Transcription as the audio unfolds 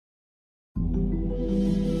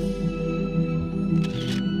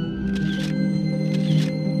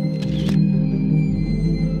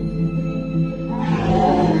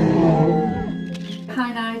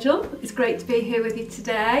It's great to be here with you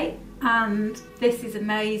today, and this is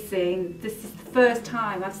amazing. This is the first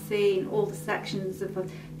time I've seen all the sections of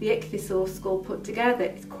the Ichthyosaur skull put together.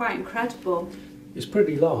 It's quite incredible. It's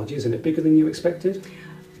pretty large, isn't it? Bigger than you expected?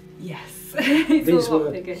 Yes, it's These a lot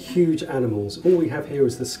were bigger. huge animals. All we have here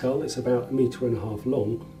is the skull. It's about 1.5 meters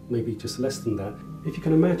long, maybe just less than that. If you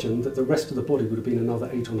can imagine that the rest of the body would have been another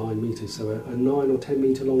 8 or 9 meters, so a 9 or 10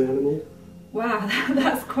 meter long animal. Wow,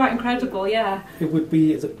 that's quite incredible, yeah. It would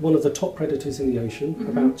be one of the top predators in the ocean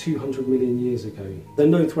about 200 million years ago. They're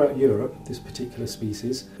known throughout Europe, this particular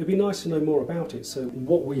species. It'd be nice to know more about it. So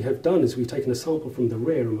what we have done is we've taken a sample from the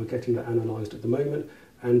rear and we're getting that analysed at the moment,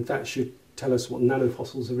 and that should tell us what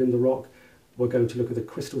nanofossils are in the rock. We're going to look at the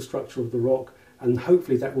crystal structure of the rock, and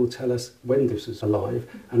hopefully that will tell us when this was alive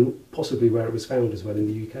and possibly where it was found as well in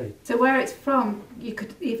the UK. So where it's from, you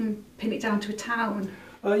could even pin it down to a town.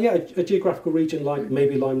 Yeah, a geographical region like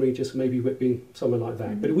maybe Lyme Regis, maybe Whitby, somewhere like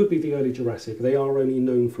that. But it would be the early Jurassic. They are only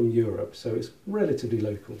known from Europe, so it's relatively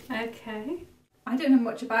local. Okay. I don't know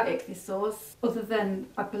much about ichthyosaurs, other than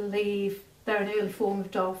I believe they're an early form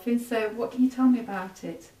of dolphin, so what can you tell me about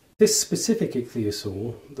it? This specific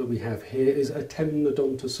ichthyosaur that we have here is a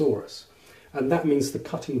Temnodontosaurus, and that means the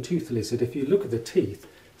cutting tooth lizard. If you look at the teeth,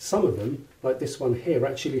 some of them, like this one here,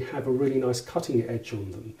 actually have a really nice cutting edge on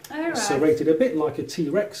them. Oh, right. Serrated, a bit like a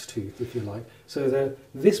T-Rex tooth, if you like. So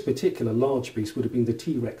this particular large beast would have been the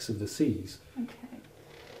T-Rex of the seas. Okay.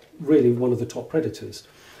 Really one of the top predators.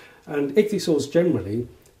 And ichthyosaurs generally,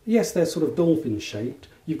 yes, they're sort of dolphin-shaped.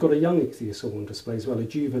 You've got a young ichthyosaur on display as well, a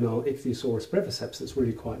juvenile Ichthyosaurus breviceps that's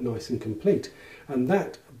really quite nice and complete. And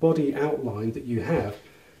that body outline that you have,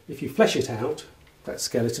 if you flesh it out, that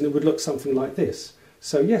skeleton, it would look something like this.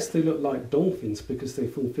 So yes, they look like dolphins because they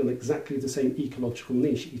fulfill exactly the same ecological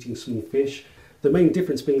niche, eating small fish. The main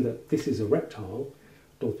difference being that this is a reptile,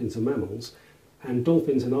 dolphins are mammals, and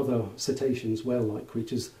dolphins and other cetaceans, whale-like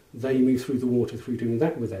creatures, they move through the water through doing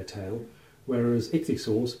that with their tail, whereas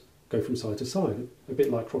ichthyosaurs go from side to side, a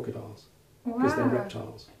bit like crocodiles, because they're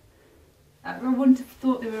reptiles. I wouldn't have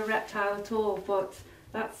thought they were a reptile at all, but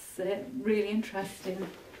that's really interesting.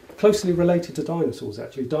 Closely related to dinosaurs,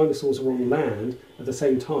 actually. Dinosaurs were on land at the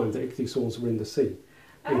same time that ichthyosaurs were in the sea.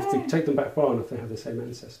 And if you take them back far enough, they have the same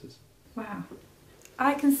ancestors. Wow.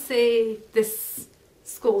 I can see this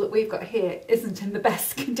skull that we've got here isn't in the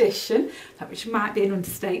best condition, which might be an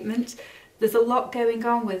understatement. There's a lot going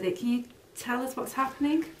on with it. Can you tell us what's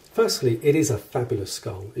happening? Firstly, it is a fabulous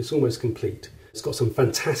skull. It's almost complete. It's got some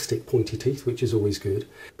fantastic pointy teeth, which is always good.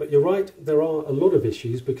 But you're right, there are a lot of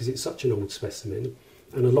issues because it's such an old specimen.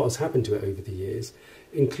 And a lot has happened to it over the years,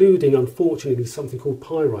 including, unfortunately, something called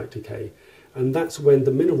pyrite decay. And that's when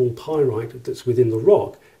the mineral pyrite that's within the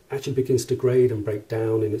rock actually begins to degrade and break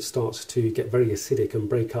down, and it starts to get very acidic and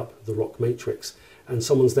break up the rock matrix. And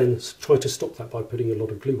someone's then tried to stop that by putting a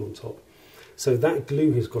lot of glue on top. So that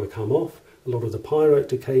glue has got to come off. A lot of the pyrite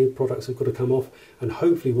decay products have got to come off, and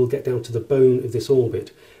hopefully we'll get down to the bone of this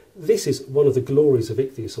orbit. This is one of the glories of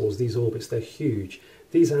ichthyosaurs, these orbits. They're huge.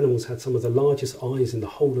 These animals had some of the largest eyes in the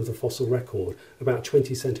whole of the fossil record, about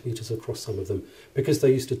 20 centimetres across some of them, because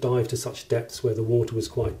they used to dive to such depths where the water was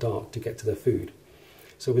quite dark to get to their food.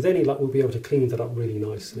 So with any luck we'll be able to clean that up really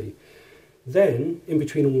nicely. Then, in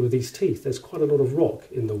between all of these teeth, there's quite a lot of rock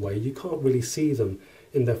in the way. You can't really see them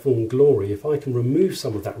in their full glory. If I can remove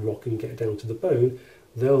some of that rock and get down to the bone,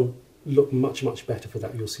 they'll look much, much better for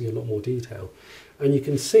that. You'll see a lot more detail. And you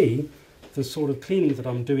can see the sort of cleaning that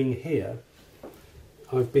I'm doing here.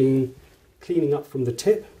 I've been cleaning up from the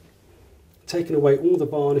tip, taking away all the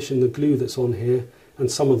varnish and the glue that's on here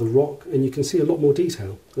and some of the rock, and you can see a lot more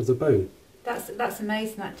detail of the bone. That's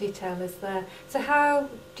amazing, that detail is there. So how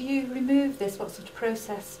do you remove this? What sort of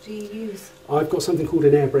process do you use? I've got something called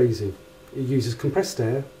an air brazing. It uses compressed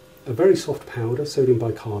air, a very soft powder, sodium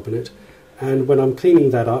bicarbonate, and when I'm cleaning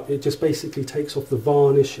that up, it just basically takes off the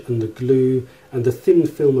varnish and the glue and the thin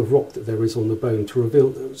film of rock that there is on the bone to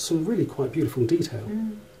reveal some really quite beautiful detail.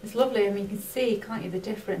 It's lovely. I mean, you can see, can't you, the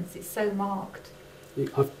difference? It's so marked.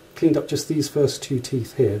 I've cleaned up just these first 2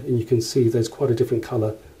 teeth here, and you can see there's quite a different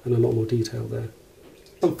colour and a lot more detail there.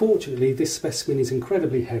 Unfortunately, this specimen is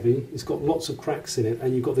incredibly heavy. It's got lots of cracks in it,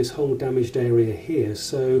 and you've got this whole damaged area here.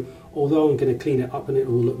 So although I'm going to clean it up and it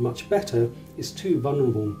will look much better, it's too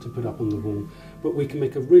vulnerable to put up on the wall. But we can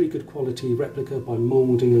make a really good quality replica by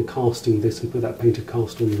moulding and casting this and put that painted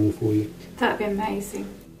cast on the wall for you. That'd be amazing.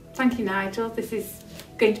 Thank you, Nigel. This is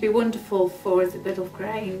going to be wonderful for us at Biddulph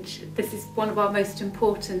Grange. This is one of our most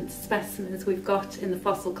important specimens we've got in the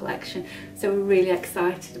fossil collection, so we're really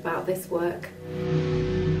excited about this work.